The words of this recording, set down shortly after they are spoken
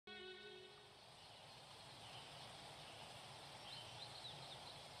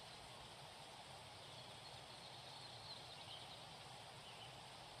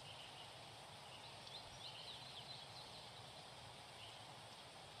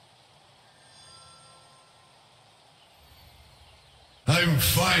I'm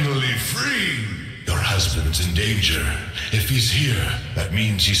finally free! Your husband's in danger. If he's here, that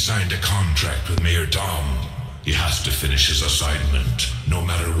means he signed a contract with Mayor Dom. He has to finish his assignment, no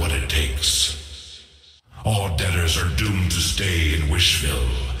matter what it takes. All debtors are doomed to stay in Wishville.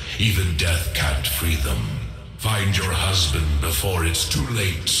 Even death can't free them. Find your husband before it's too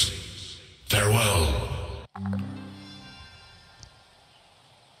late. Farewell.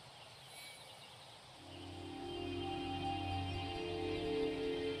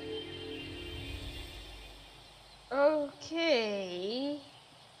 Okay.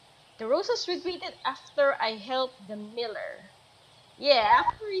 The Rosas retreated after I helped the miller. Yeah,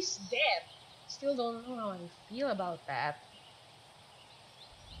 after his death. Still don't know how I feel about that.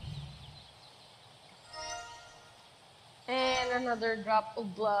 And another drop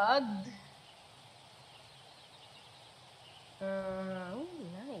of blood. Oh,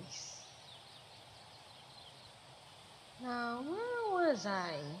 nice. Now, where was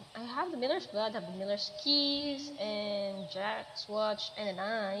I? I have the miller's blood, have the miller's keys, and Jack's watch, and a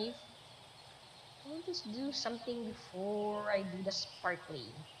knife. I'll just do something before I do the sparkly.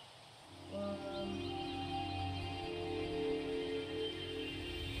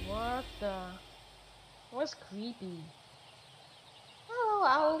 What the? What's creepy? Hello,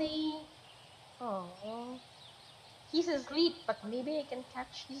 Owlie. Oh, he's asleep, but maybe I can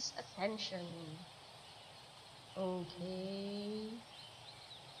catch his attention. Okay.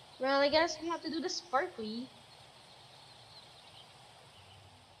 Well, I guess we have to do the sparkly.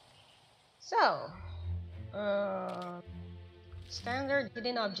 So, standard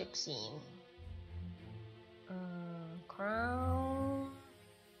hidden object scene. Crown.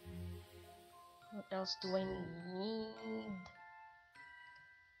 What else do I need?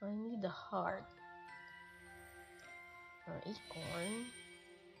 I need the heart. Acorn.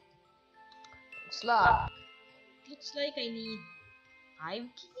 It's locked. Looks like I need 5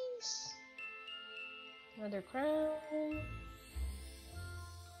 keys. Another crown.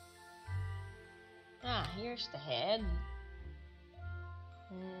 Ah, here's the head.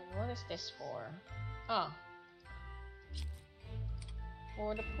 What is this for? Oh.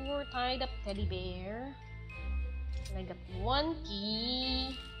 For the poor tied up teddy bear. And I got 1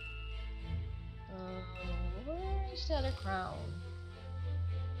 key. Where's the other crown?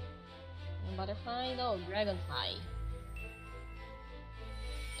 A butterfly? No, dragonfly.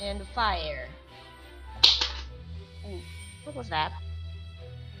 And fire. Ooh, what was that?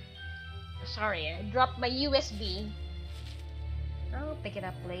 Sorry, I dropped my USB. I'll pick it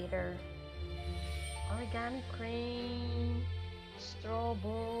up later. Origami crane, straw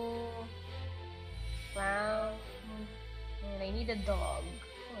ball, clown, and I need a dog.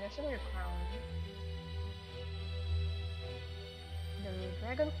 Oh, there's another crown. The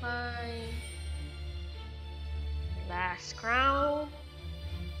dragonfly. Last crown.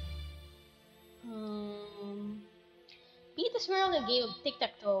 Beat the squirrel in a game of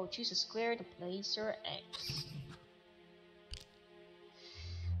tic-tac-toe. Choose a square to place your X.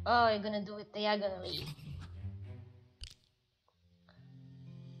 Oh, you're gonna do it diagonally.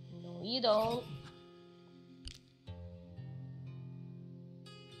 No, you don't.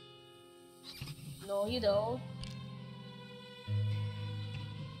 No, you don't.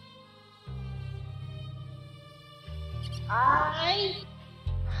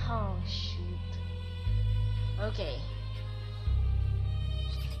 Oh, shoot. Okay.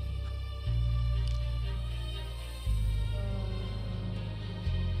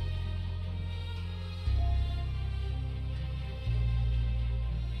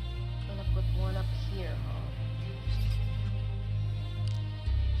 Gonna put one up here, huh?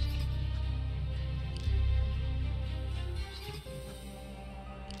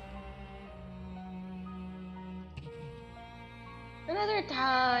 Another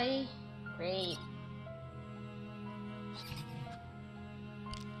tie. Great.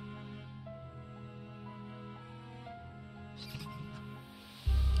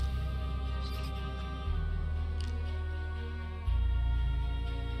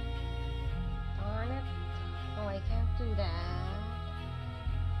 Darn it. Oh, I can't do that.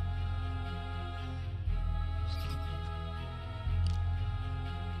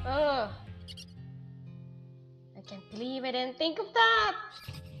 Ugh. I can't believe I didn't think of that.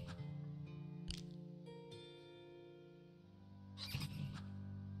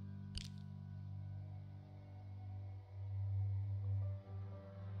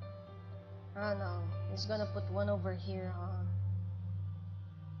 Oh no, he's gonna put one over here, huh?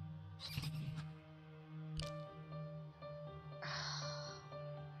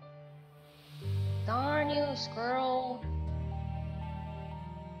 Darn you, squirrel.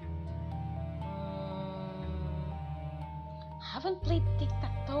 haven't played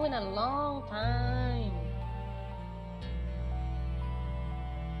tic-tac-toe in a long time.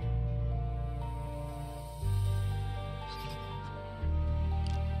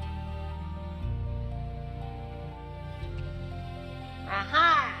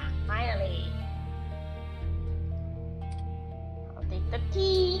 Aha! Finally! I'll take the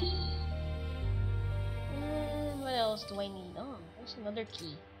key. What else do I need? Oh, there's another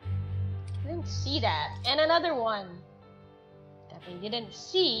key. I didn't see that. And another one that I didn't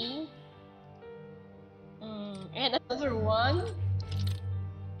see. And another one.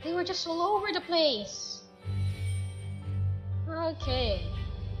 They were just all over the place. Okay.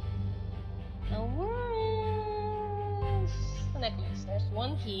 Now where's the necklace? There's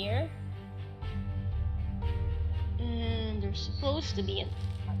one here. And there's supposed to be an...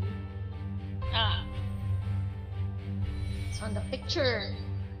 It's on the picture.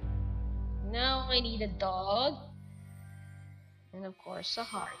 Now I need a dog. And of course a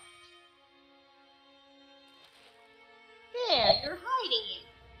heart. There, you're hiding it.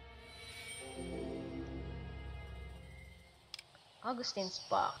 Augustine's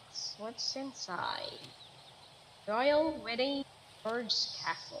box. What's inside? Royal Wedding, George's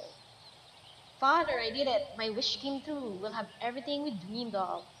Castle. Father, I did it. My wish came true. We'll have everything we dreamed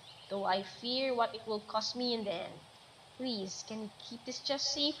of. Though I fear what it will cost me in the end. Please, can you keep this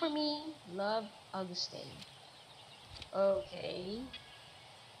just safe for me? Love, Augustine. Okay.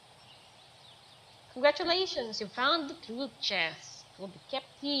 Congratulations, you found the truth chest. It will be kept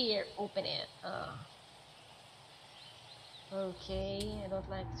here. Open it. Okay, I don't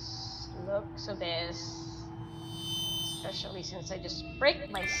like the looks of this. Especially since I just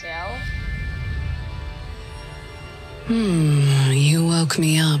break myself. You woke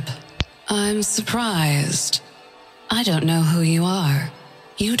me up. I'm surprised. I don't know who you are.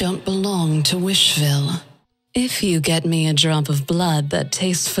 You don't belong to Wishville. If you get me a drop of blood that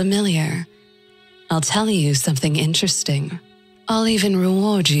tastes familiar, I'll tell you something interesting. I'll even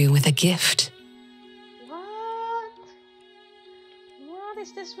reward you with a gift. What? What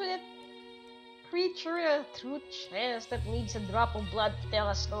is this with creature a truth chest that needs a drop of blood to tell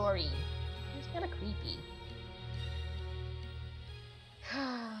a story? It's kinda creepy.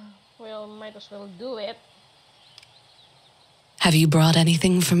 Well, might as well do it. Have you brought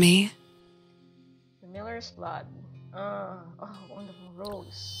anything for me? The Miller's blood. Oh, wonderful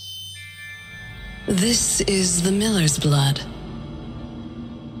rose. This is the Miller's blood.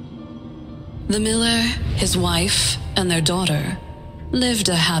 The Miller, his wife, and their daughter lived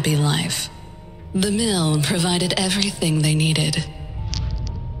a happy life. The mill provided everything they needed.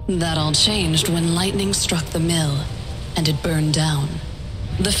 That all changed when lightning struck the mill and it burned down.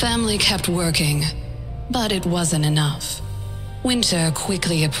 The family kept working, but it wasn't enough. Winter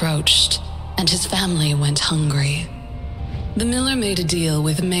quickly approached, and his family went hungry. The miller made a deal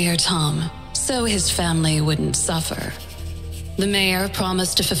with Mayor Tom, so his family wouldn't suffer. The mayor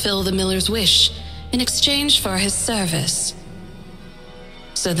promised to fulfill the miller's wish in exchange for his service.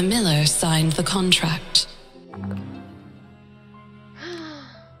 So the miller signed the contract.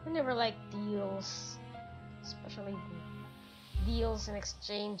 I never liked deals, especially deals in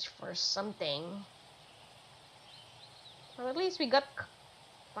exchange for something. Well, at least we got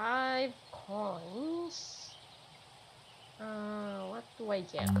 5 coins. What do I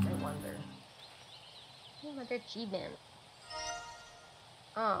get? I wonder. Another achievement.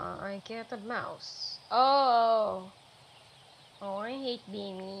 I get a mouse. Oh, I hate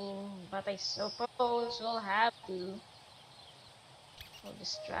being mean, but I suppose we'll have to. I'll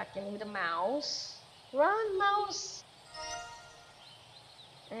distract him with a mouse. Run, mouse!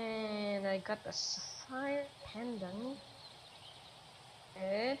 And I got a sapphire pendant,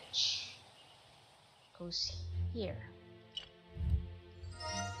 which goes here.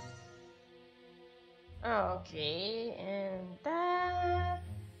 Okay, and that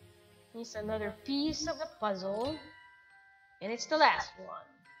is another piece of the puzzle, and it's the last one.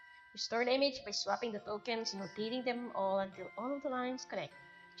 Restore the image by swapping the tokens and rotating them all until all of the lines connect.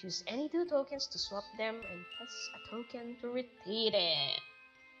 Choose any 2 tokens to swap them and press a token to rotate it.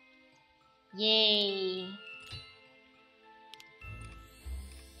 Yay!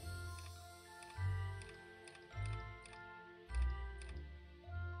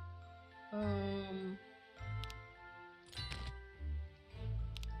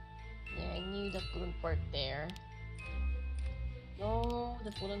 Yeah, I knew that couldn't work there. No,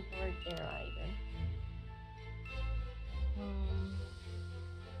 that wouldn't work there either.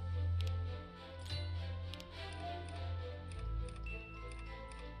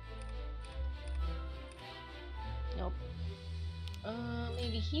 Nope.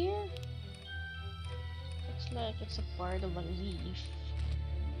 Maybe here? Looks like it's a part of a leaf.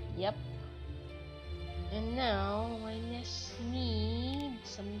 Yep. And now I just need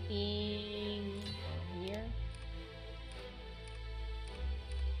something here.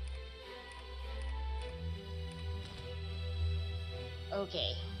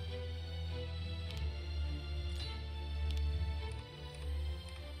 Okay.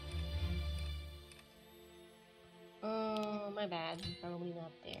 Oh, my bad. Probably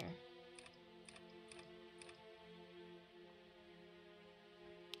not there.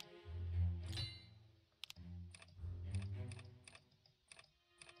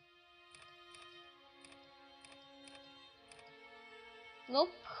 Nope,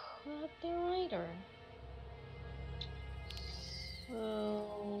 not the writer.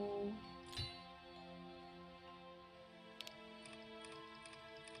 So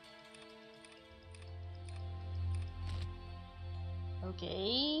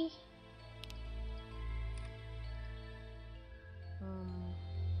okay.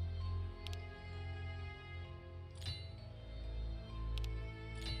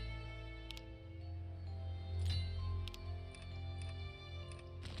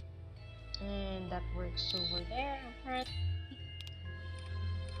 And that works over there, apparently.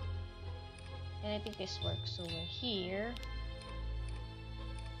 And I think this works over here.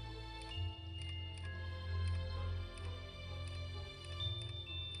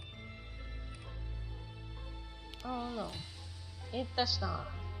 Oh no, it does not.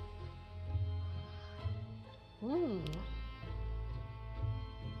 Ooh.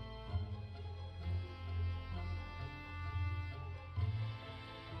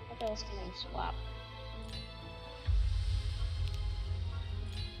 What else can I swap?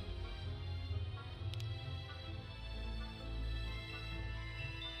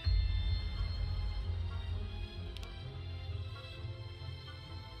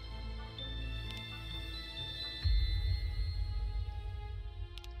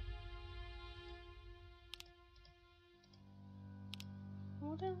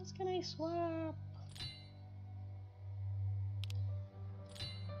 What else can I swap?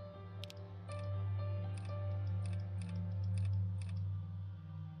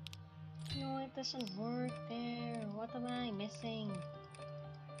 No, it doesn't work there. What am I missing?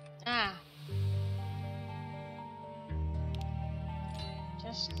 Ah.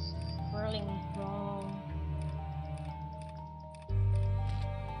 Just scrolling wrong.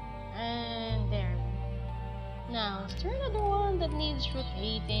 And there. Now, is there another one that needs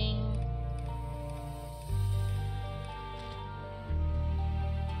rotating?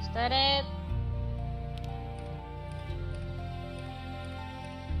 Is that it?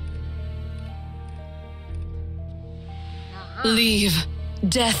 Leave.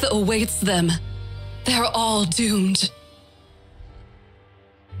 Death awaits them. They're all doomed.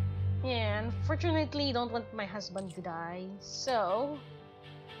 Yeah, unfortunately, I don't want my husband to die, so...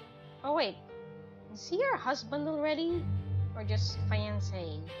 Oh wait, is he your husband already? Or just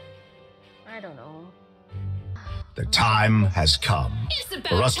fiancé? I don't know. The time has come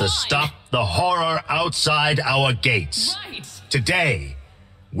for us to stop the horror outside our gates. Right. Today,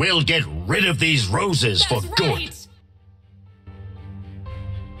 we'll get rid of these roses for good.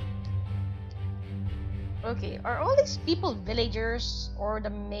 Okay, are all these people villagers or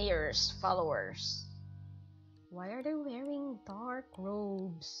the mayor's followers? Why are they wearing dark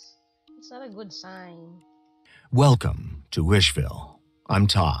robes? It's not a good sign. Welcome to Wishville. I'm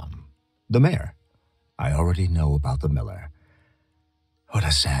Tom, the mayor. I already know about the miller. What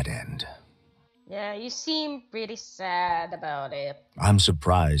a sad end. Yeah, you seem pretty sad about it. I'm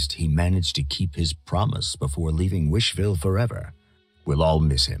surprised he managed to keep his promise before leaving Wishville forever. We'll all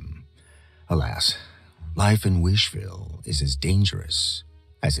miss him. Alas, life in Wishville is as dangerous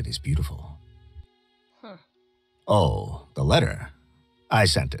as it is beautiful. Oh, the letter. I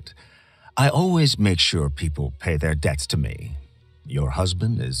sent it. I always make sure people pay their debts to me. Your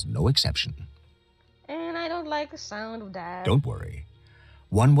husband is no exception. And I don't like the sound of that. Don't worry.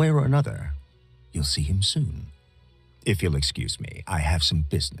 One way or another, you'll see him soon. If you'll excuse me, I have some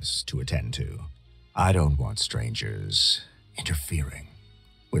business to attend to. I don't want strangers interfering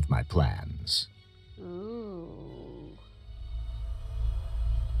with my plans. Ooh.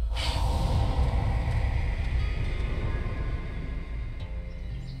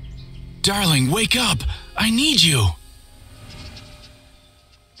 Darling, wake up! I need you!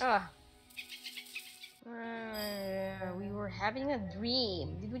 We were having a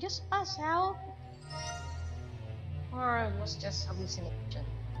dream. Did we just pass out? Or it was just hallucination?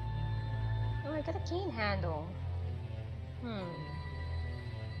 Oh, I got a cane handle.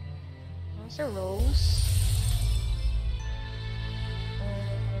 There's a rose.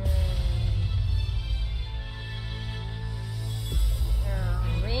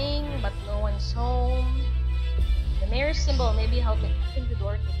 maybe help me open the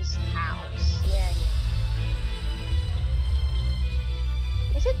door to his house. Yeah.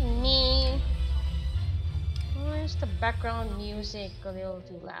 Is it me? Or is the background music a little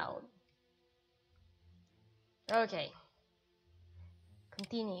too loud? Okay.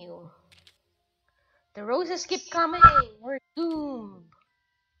 Continue. The roses keep coming! We're doomed!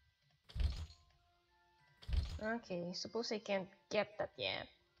 Okay, suppose I can't get that yet.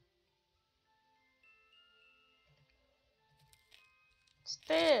 What's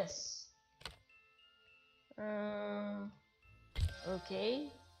this?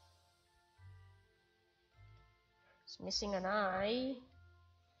 Okay. It's missing an eye.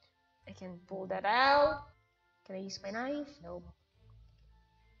 I can pull that out. Can I use my knife? Nope.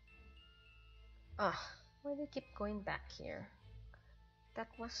 Why do I keep going back here? That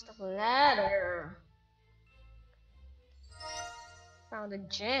was the ladder. Found a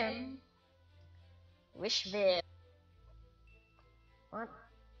gem. Wishville. What?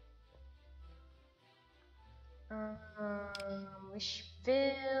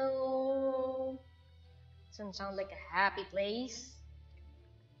 Wishville. Doesn't sound like a happy place.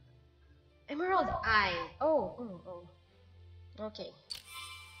 Emerald Eye. Oh. Okay.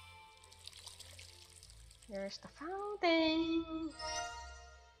 There's the fountain.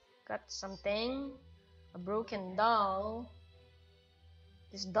 Got something. A broken doll.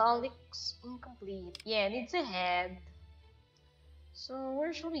 This doll looks incomplete. Yeah, it needs a head. So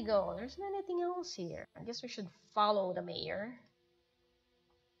where should we go? There's not anything else here. I guess we should follow the mayor.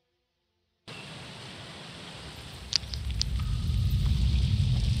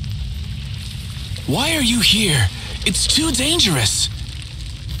 Why are you here? It's too dangerous.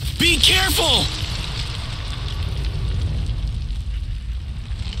 Be careful!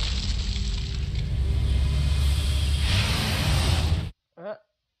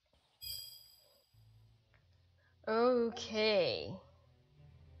 Okay.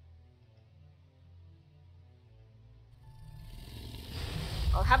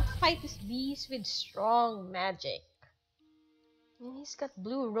 I'll have to fight this beast with strong magic. And he's got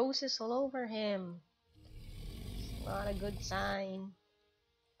blue roses all over him. It's not a good sign.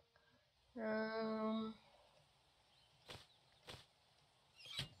 I'm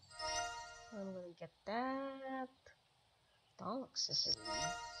gonna get that. Doll accessories.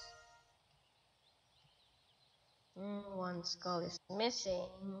 One skull is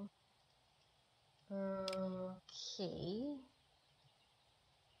missing. Okay.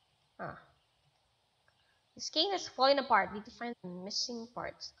 This game is falling apart. Need to find the missing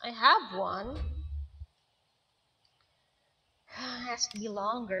parts. I have one. Has to be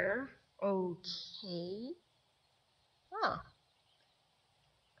longer. Okay.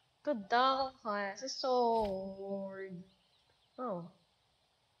 The doll has a sword. Oh.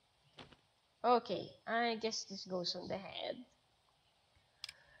 Okay, I guess this goes on the head.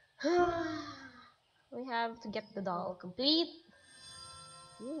 We have to get the doll complete.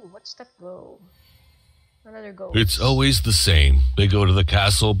 Ooh, what's that glow? Another ghost. It's always the same. They go to the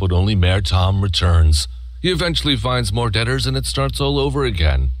castle, but only Mayor Tom returns. He eventually finds more debtors and it starts all over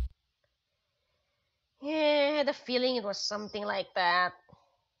again. Yeah, I had a feeling it was something like that.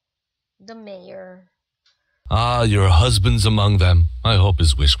 The mayor. Ah, your husband's among them. I hope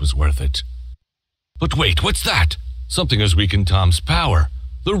his wish was worth it. But wait, what's that? Something has weakened Tom's power.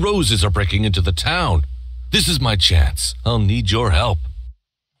 The roses are breaking into the town. This is my chance. I'll need your help.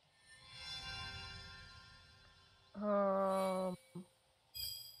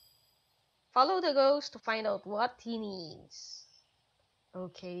 Follow the ghost to find out what he needs.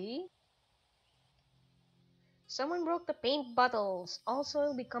 Okay. Someone broke the paint bottles. Also,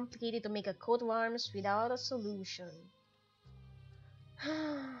 it'll be complicated to make a coat of arms without a solution.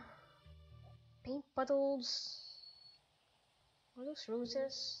 Paint bottles. Are those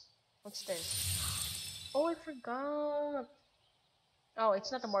roses? What's this? Oh, I forgot. Oh,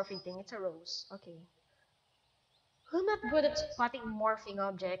 it's not a morphing thing. It's a rose. Okay. I'm not good at spotting morphing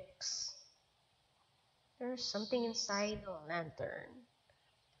objects. There's something inside the lantern.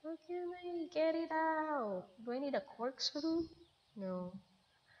 How can I get it out? Do I need a corkscrew? No.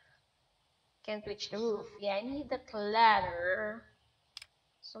 Can't reach the roof. Yeah, I need that ladder.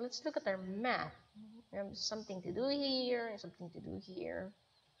 So let's look at our map. We have something to do here and something to do here.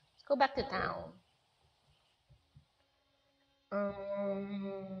 Let's go back to town.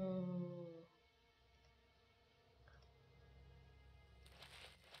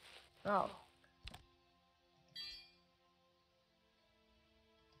 Oh.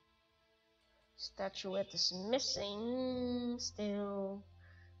 Statuette is missing still.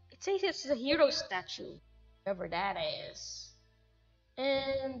 It says it's a hero statue, whoever that is.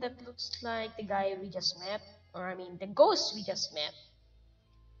 And that looks like the guy we just met. Or I mean, the ghost we just met.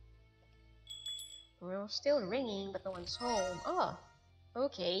 We're still ringing, but no one's home. Oh,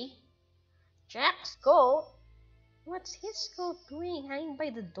 okay. Jack's goat? What's his goat doing hanging by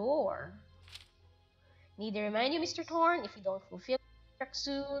the door? Need to remind you, Mr. Thorn, if you don't fulfill Jack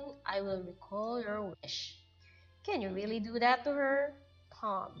soon, I will recall your wish. Can you really do that to her?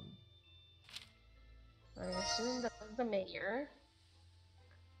 Tom. I assume that was the mayor.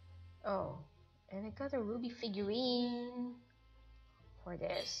 Oh, and I got a ruby figurine for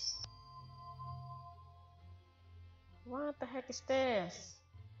this. What the heck is this?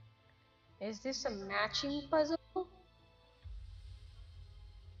 Is this a matching puzzle?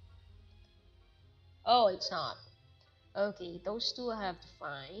 Oh, it's not. Okay, those two I have to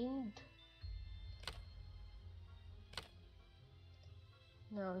find.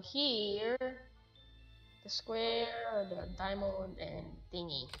 Now here, the square, the diamond, and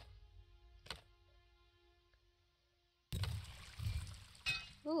thingy.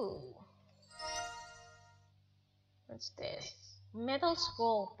 Ooh. What's this? Metal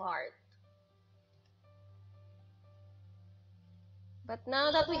scroll part. But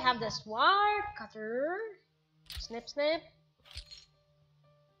now that we have this wire cutter, snip snip,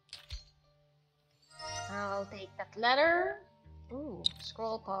 I'll take that letter. Ooh,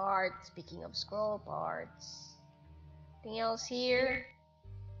 scroll part. Speaking of scroll parts. Anything else here?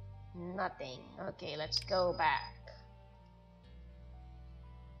 Nothing. Okay, let's go back.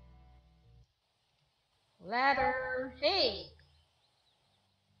 Ladder. Hey!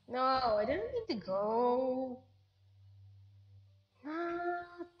 No, I didn't need to go.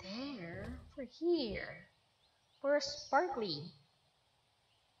 Not there. For here. For sparkly.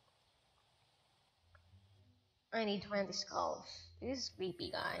 I need 20 skulls. This is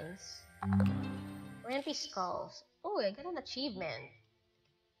creepy, guys. 20 skulls. Oh, I got an achievement.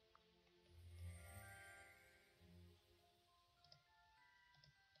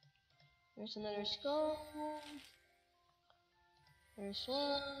 There's another skull. There's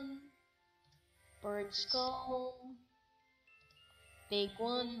one. Bird skull. Big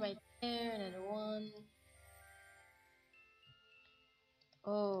one right there. Another one.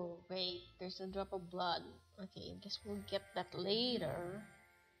 Oh, wait. There's a drop of blood. Okay, I guess we'll get that later.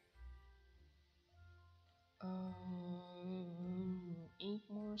 8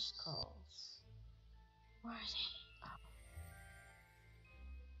 more skulls. Where is it?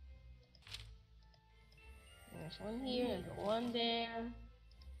 There's one here, another one there,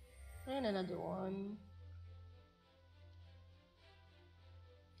 and another one.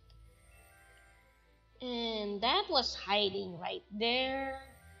 And that was hiding right there.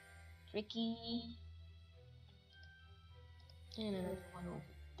 Tricky. And another one over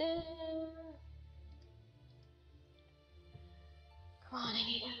there. Come on, I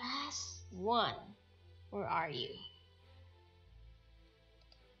need the last one. Where are you?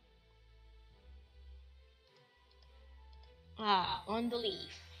 Ah, on the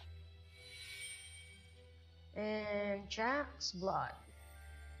leaf. And Jack's blood.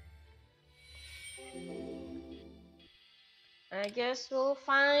 I guess we'll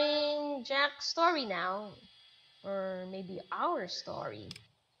find Jack's story now. Or maybe our story.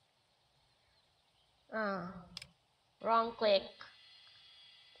 Ah, wrong click.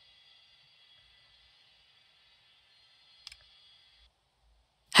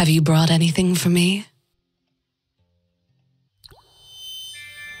 Have you brought anything for me?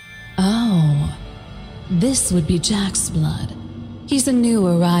 Oh, this would be Jack's blood. He's a new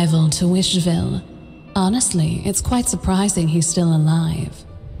arrival to Wishville. Honestly, it's quite surprising he's still alive.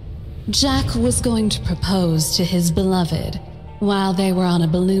 Jack was going to propose to his beloved while they were on a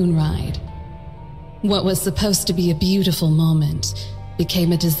balloon ride. What was supposed to be a beautiful moment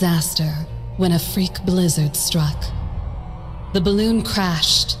became a disaster when a freak blizzard struck. The balloon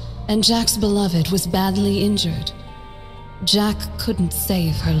crashed, and Jack's beloved was badly injured. Jack couldn't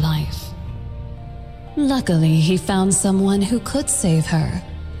save her life. Luckily, he found someone who could save her.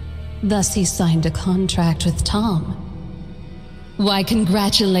 Thus, he signed a contract with Tom. Why,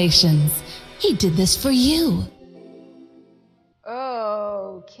 congratulations! He did this for you!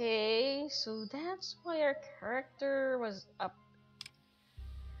 Okay, so that's why our character was up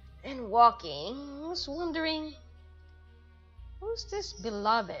and walking. I was wondering, who's this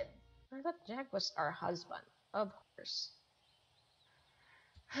beloved? I thought Jack was our husband, of course.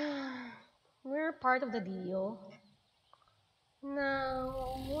 We're part of the deal.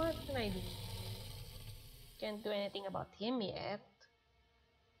 Now, what can I do? Can't do anything about him yet.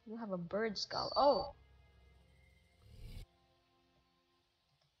 You have a bird skull. Oh!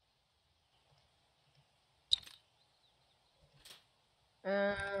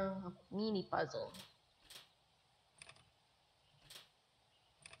 A mini puzzle.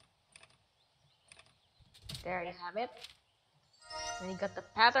 There you have it. And you got the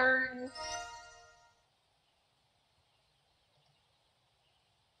pattern.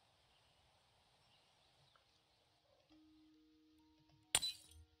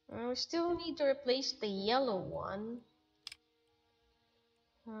 We still need to replace the yellow one.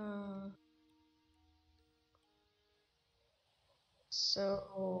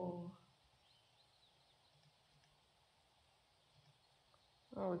 So...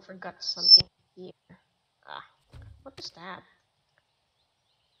 Oh, we forgot something here. Ah, what was that?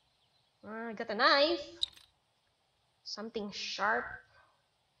 I got a knife. Something sharp.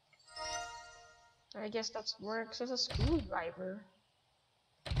 I guess that works as a screwdriver.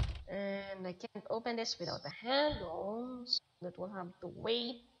 And I can't open this without a handle, so that will have to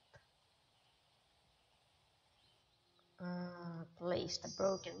wait. Place the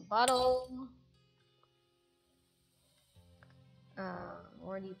broken bottle.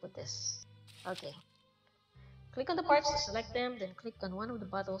 Where do you put this? Okay. Click on the parts to select them, then click on one of the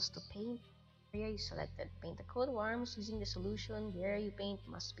bottles to paint the area you selected. Paint the coat of arms using the solution. The area you paint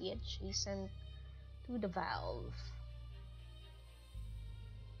must be adjacent to the valve.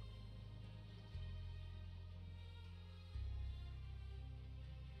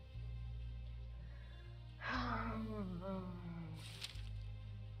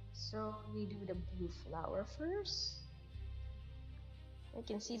 So we do the blue flower first. I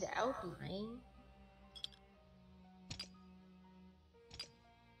can see the outline.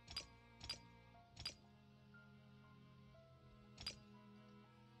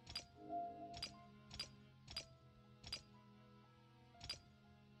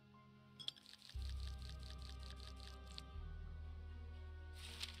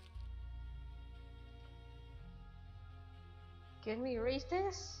 Can we erase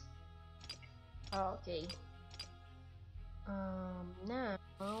this? Oh, okay. Now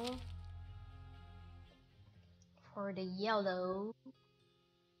for the yellow,